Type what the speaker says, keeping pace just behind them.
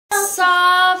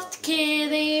soft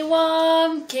kitty,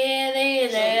 warm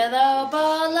kitty, little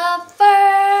ball of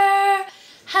fur.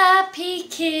 Happy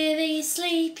kitty,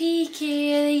 sleepy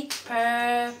kitty,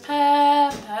 purr,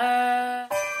 purr, purr.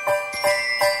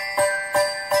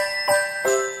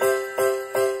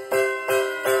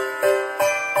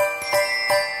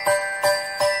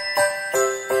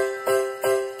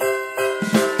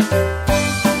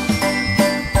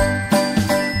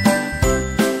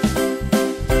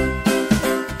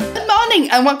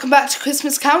 And welcome back to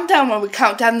Christmas Countdown, where we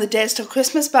count down the days till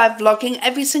Christmas by vlogging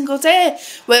every single day.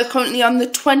 We're currently on the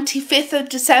 25th of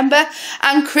December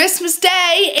and Christmas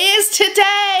Day is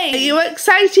today. Are you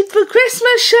excited for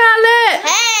Christmas, Charlotte?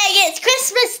 Hey, it's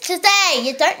Christmas today.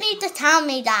 You don't need to tell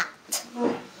me that.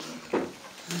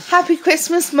 Happy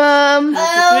Christmas, Mum.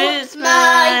 Happy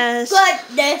Christmas. My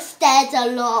goodness, there's a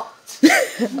lot.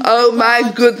 Oh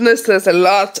my goodness, there's a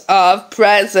lot of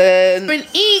presents. You're an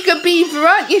eager beaver,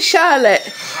 aren't you, Charlotte?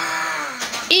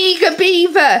 Eager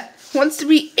beaver wants to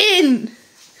be in.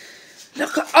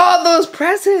 Look at all those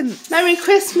presents. Merry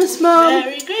Christmas, Mum.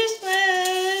 Merry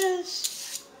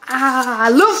Christmas. I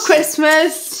love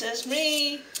Christmas. That's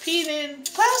me peeling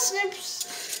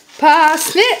parsnips.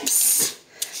 Parsnips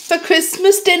for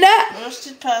Christmas dinner.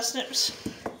 Roasted parsnips.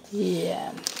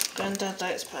 Yeah. Granddad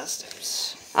likes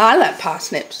parsnips. I like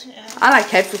parsnips. Yeah. I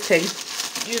like everything.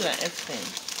 You like everything.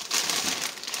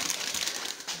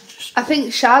 I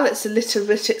think Charlotte's a little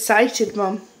bit excited,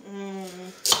 Mum.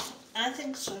 I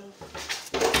think so.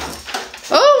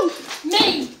 Oh!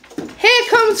 Me! Here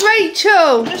comes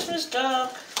Rachel! Christmas dog.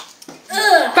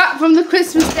 Back from the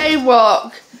Christmas Day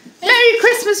walk. Merry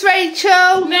Christmas,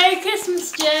 Rachel! Merry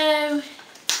Christmas, Joe!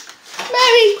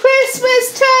 Merry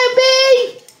Christmas,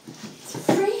 Toby! It's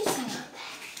freezing out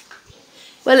there.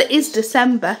 Well, it is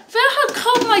December. Feel how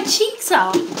cold my cheeks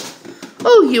are.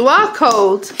 Oh, you are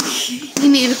cold.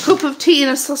 You need a cup of tea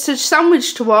and a sausage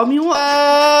sandwich to warm you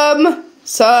up.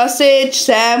 Sausage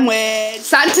sandwich.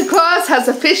 Santa Claus has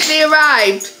officially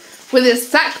arrived with his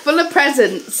sack full of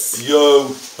presents. Yo,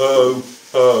 ho,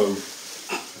 ho.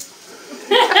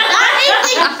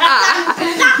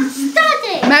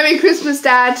 Merry Christmas,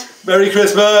 Dad. Merry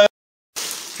Christmas.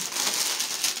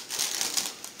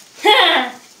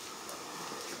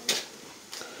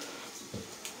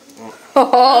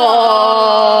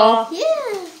 Oh, Yeah.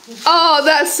 oh,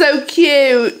 that's so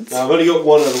cute. Now, I've only got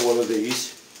one other one of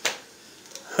these.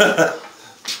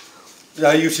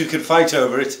 Now you two can fight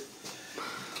over it.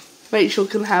 Rachel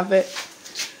can have it.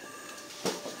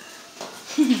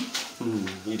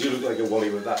 You do look like a Wally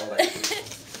with that one, actually.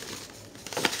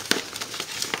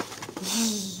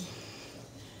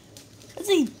 What's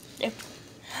he?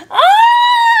 Ah!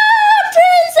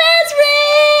 Princess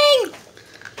ring!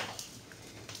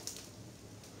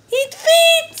 It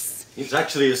fits! It's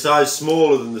actually a size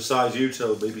smaller than the size you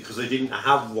told me because they didn't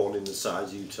have one in the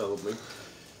size you told me.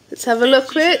 Let's have a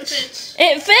look, Rich.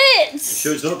 It fits!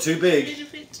 Sure it's not too big?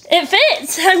 It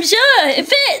fits, I'm sure. It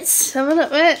fits. Let's have a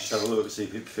look, Rich. Just have a look and see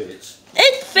if it fits.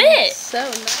 It fits. So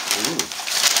nice.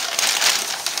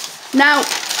 Ooh. Now,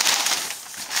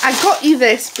 I got you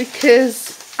this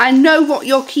because I know what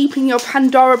you're keeping your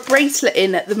Pandora bracelet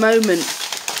in at the moment.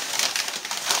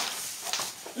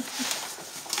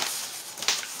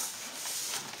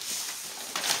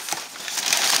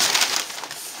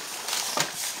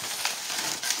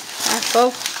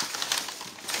 Careful.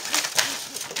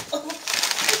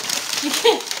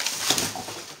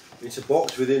 It's a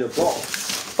box within a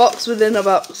box. Box within a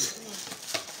box.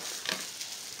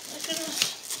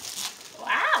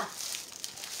 Wow.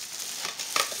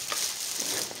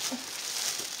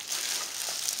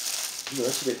 Oh,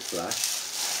 that's a bit flash.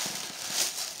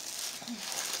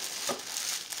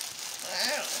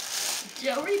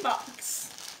 Jewelry box.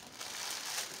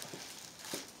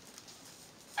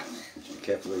 Be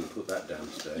careful when you put that down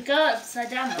today. You go upside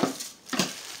down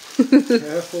though.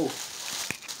 Careful.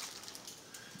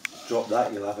 Drop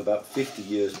that, you'll have about 50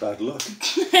 years bad luck.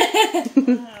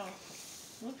 Wow.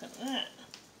 Look at that.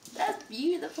 That's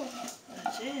beautiful.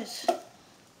 That is.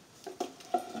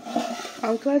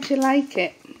 I'm glad you like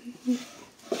it.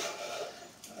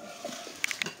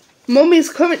 Mummy's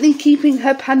currently keeping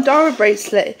her Pandora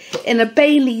bracelet in a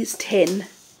Bailey's tin.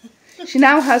 She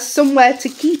now has somewhere to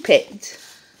keep it.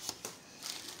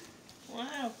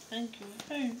 Wow, thank you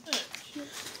very much.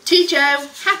 To Joe,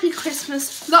 happy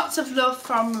Christmas, lots of love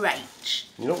from Rach.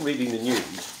 You're not reading the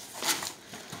news.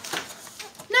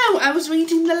 No, I was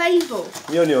reading the label.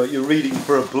 You know, you're reading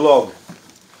for a blog.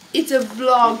 It's a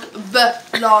vlog, the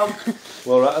vlog.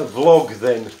 Well, a vlog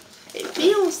then. It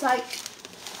feels like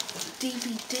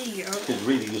DVD. Is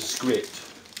reading a script.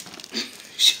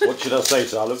 What should I say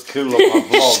so I look cool on my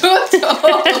vlog? Shut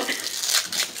up.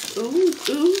 Ooh.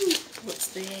 What's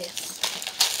this?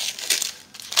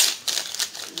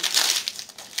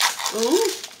 Ooh,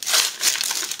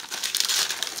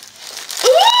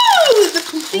 the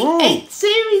complete Ooh. 8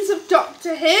 series of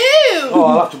Doctor Who. Oh,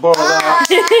 I'll have to borrow that.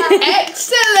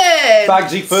 Excellent.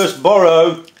 Bagsy first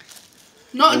borrow.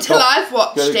 Not until I've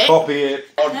watched Gonna it. copy it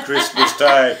on Christmas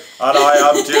Day, and I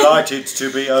am delighted to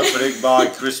be opening my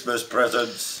Christmas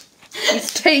presents.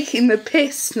 He's taking the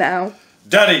piss now.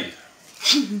 Daddy.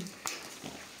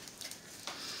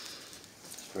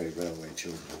 Very railway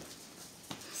children.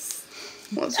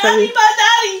 What's Daddy, very... my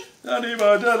daddy. Daddy,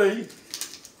 my daddy.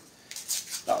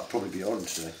 That'll probably be on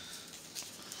today.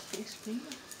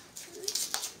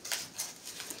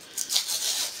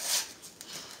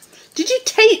 Did you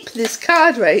tape this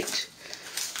card, Rach?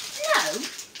 No.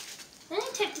 I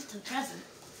only taped it to the present.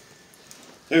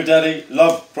 Who, Daddy?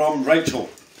 Love from Rachel.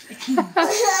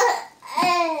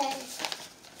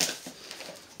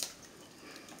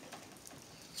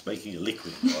 It's making a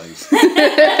liquid noise.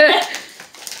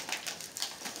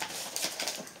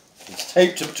 It's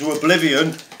taped up to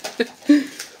oblivion.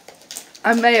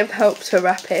 I may have helped her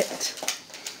wrap it.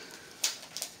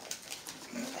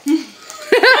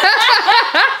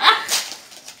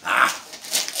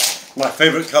 My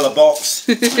favourite colour box.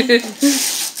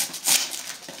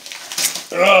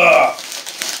 Ugh.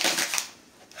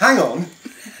 Hang on.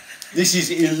 This is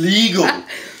illegal.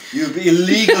 You've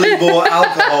illegally bought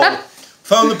alcohol.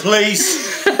 Phone the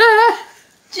police.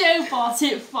 Joe bought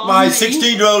it for My me.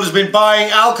 16-year-old has been buying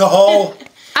alcohol.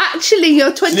 Actually, your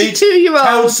Needs 22-year-old...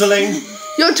 counselling.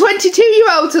 Your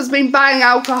 22-year-old has been buying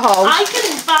alcohol. I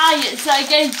couldn't buy it, so I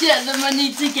gave Jet the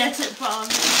money to get it from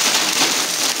me.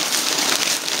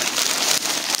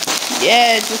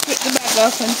 Yeah, just rip the bag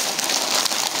open.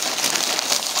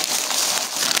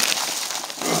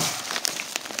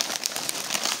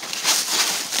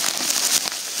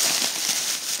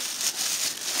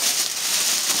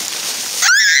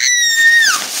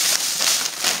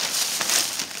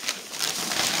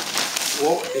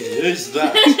 What is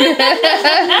that?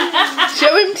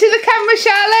 Show him to the camera,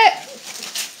 Charlotte.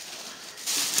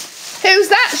 Who's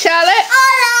that, Charlotte?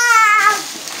 Olaf!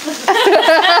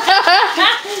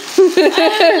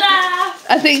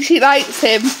 I think she likes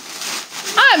him.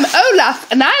 I'm Olaf,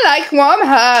 and I like warm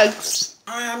hugs.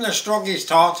 I am the strongest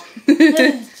heart.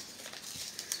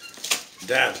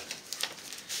 Dad.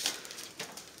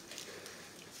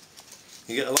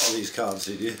 You get a lot of these cards,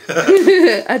 did you?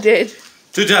 I did.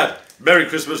 To Dad, Merry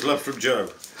Christmas, love from Joe.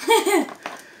 I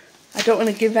don't want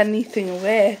to give anything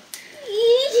away.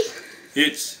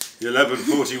 It's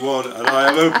 11:41 and I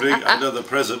am opening another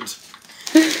present.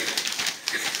 It's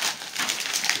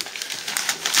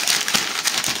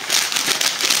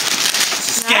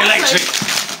a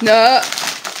Scalextric. No.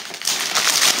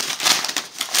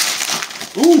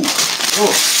 Ooh.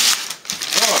 Oh,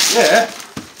 yeah.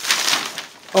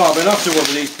 Oh, I've been after one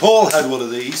of these. Paul had one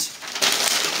of these.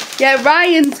 Yeah,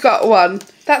 Ryan's got one.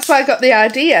 That's why I got the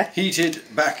idea. Heated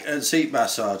back and seat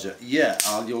massager. Yeah,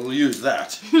 you'll use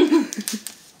that.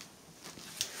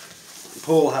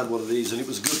 Paul had one of these and it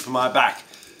was good for my back.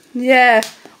 Yeah.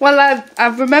 Well,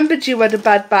 I've remembered you had a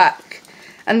bad back.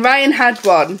 And Ryan had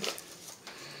one.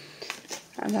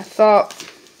 And I thought...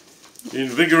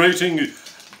 Invigorating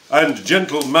and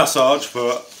gentle massage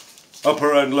for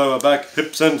upper and lower back,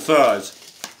 hips and thighs.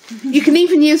 You can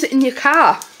even use it in your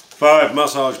car. 5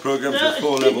 massage programs with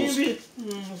 4 levels.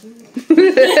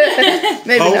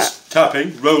 Maybe Pulse, not.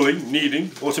 tapping, rolling,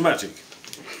 kneading, automatic.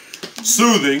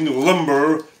 Soothing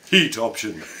lumbar heat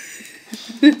option.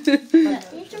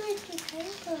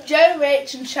 Joe,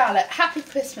 Rach and Charlotte, happy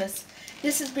Christmas.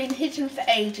 This has been hidden for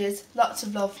ages. Lots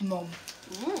of love, Mum.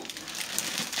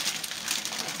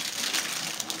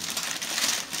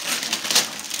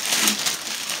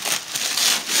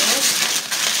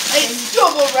 It's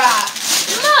double wrapped.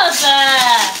 Mother!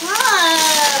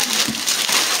 Mom!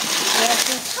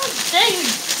 How dare you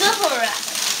double wrap?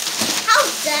 How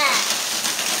dare!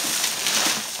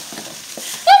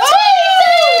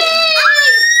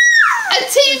 A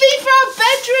TV for our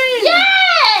bedroom.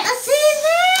 Yes! A TV!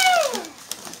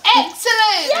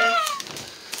 Excellent.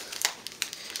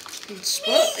 Good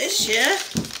spot this year.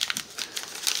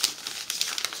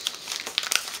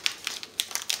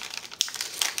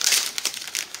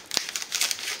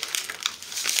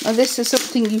 Now this is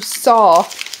something you saw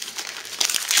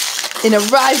in a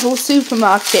rival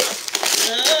supermarket.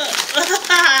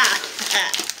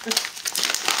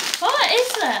 What is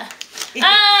that?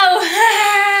 Oh!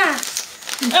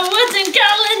 A wooden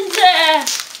calendar!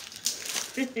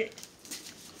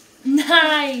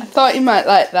 Nice! Thought you might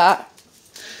like that.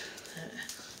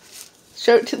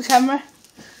 Show it to the camera.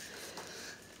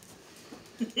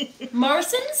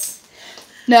 Morrison's?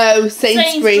 No,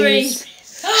 Sainsbury's.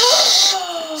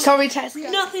 Sainsbury's. Sorry,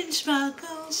 Tesco. Nothing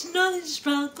sparkles, nothing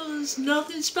sparkles,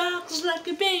 nothing sparkles like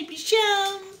a baby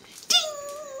sham.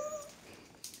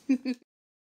 Ding!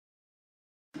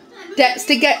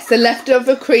 Dexter gets the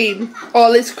leftover cream.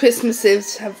 All his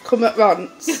Christmases have come at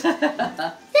once.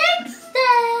 Dexter!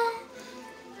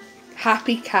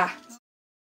 Happy cat.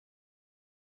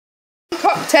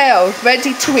 Cocktail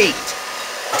ready to eat.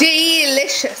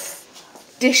 Delicious.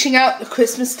 Dishing out the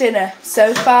Christmas dinner.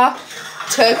 So far,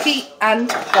 turkey and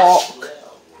pork.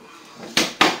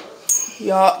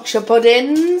 Yorkshire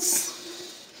puddings.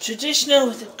 Traditional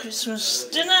with a Christmas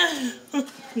dinner.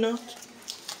 Not.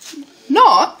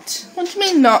 Not? What do you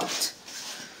mean not?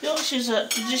 Yorkshire's are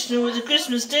traditional with a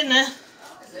Christmas dinner.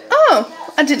 Oh,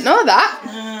 I didn't know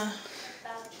that.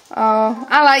 Oh,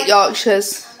 I like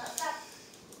Yorkshires.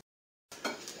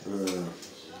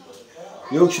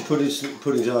 Yorkshire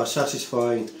puddings are a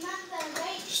satisfying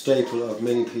staple of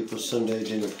many people's Sunday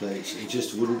dinner plates. It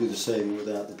just wouldn't be the same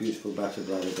without the beautiful battered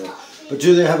bladder bread. But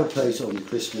do they have a place on the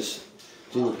Christmas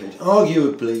dinner plate?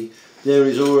 Arguably, there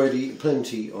is already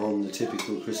plenty on the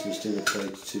typical Christmas dinner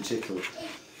plate to tickle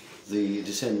the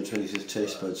December 25th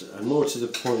taste buds. And more to the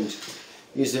point,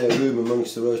 is there room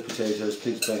amongst the roast potatoes,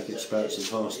 pig's blanket, sprouts and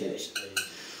parsnips?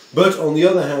 But on the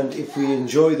other hand, if we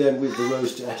enjoy them with the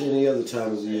roast at any other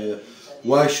time of the year,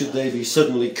 why should they be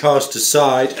suddenly cast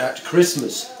aside at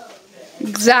Christmas?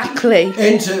 Exactly.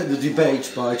 Enter the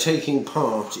debate by taking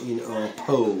part in our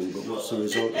poll. But what's the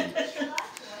result?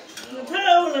 The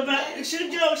poll about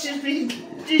should Yorkshire's be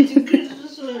eating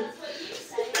Christmas food?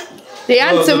 The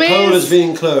answer the poll is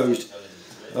being closed.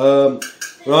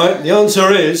 Right, the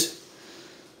answer is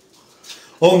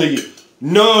on the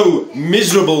no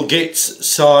miserable gits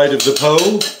side of the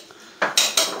poll.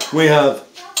 We have,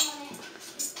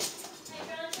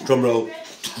 drum roll,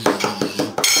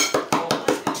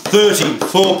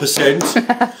 34%.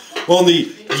 On the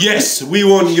yes, we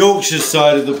want Yorkshire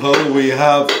side of the poll, we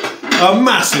have a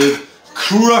massive,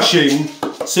 crushing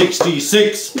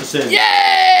 66%.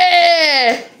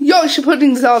 Yeah! Yorkshire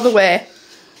puddings all the way.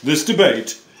 This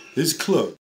debate is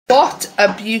closed. What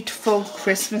a beautiful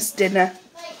Christmas dinner.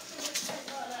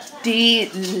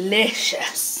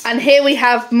 Delicious. And here we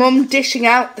have Mum dishing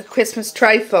out the Christmas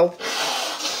trifle.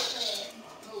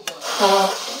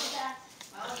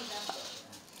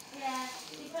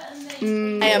 I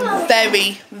am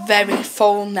very, very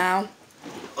full now.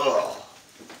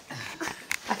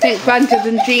 I think Brandon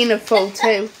and Jean are full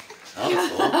too.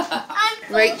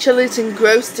 Rachel is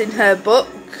engrossed in her book.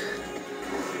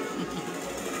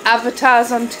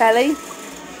 Avatar's on telly.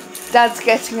 Dad's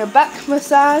getting a back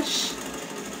massage.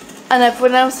 And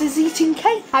everyone else is eating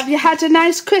cake. Have you had a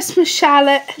nice Christmas,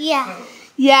 Charlotte? Yeah.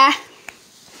 Yeah.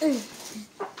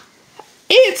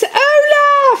 It's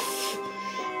Olaf!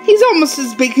 He's almost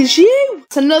as big as you.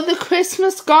 It's another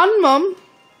Christmas gone, Mum.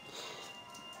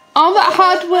 All that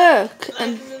hard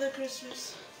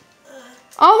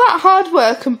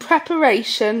work and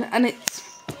preparation, and it's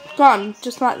gone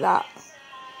just like that.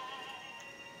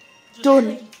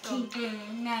 Done.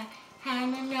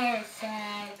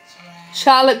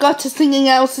 Charlotte got to singing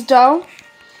Elsa Doll.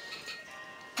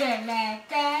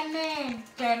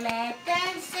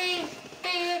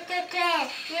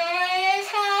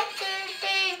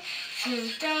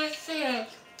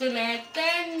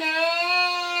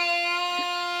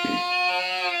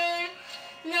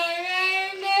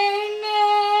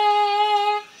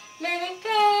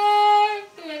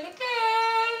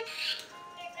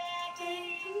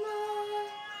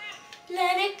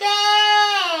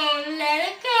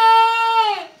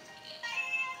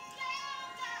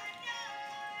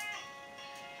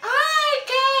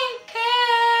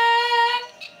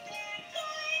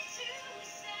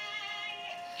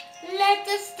 Let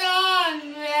the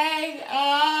storm rage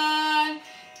on.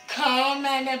 Come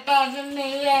and it bother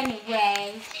me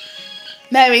anyway.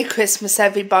 Merry Christmas,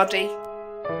 everybody.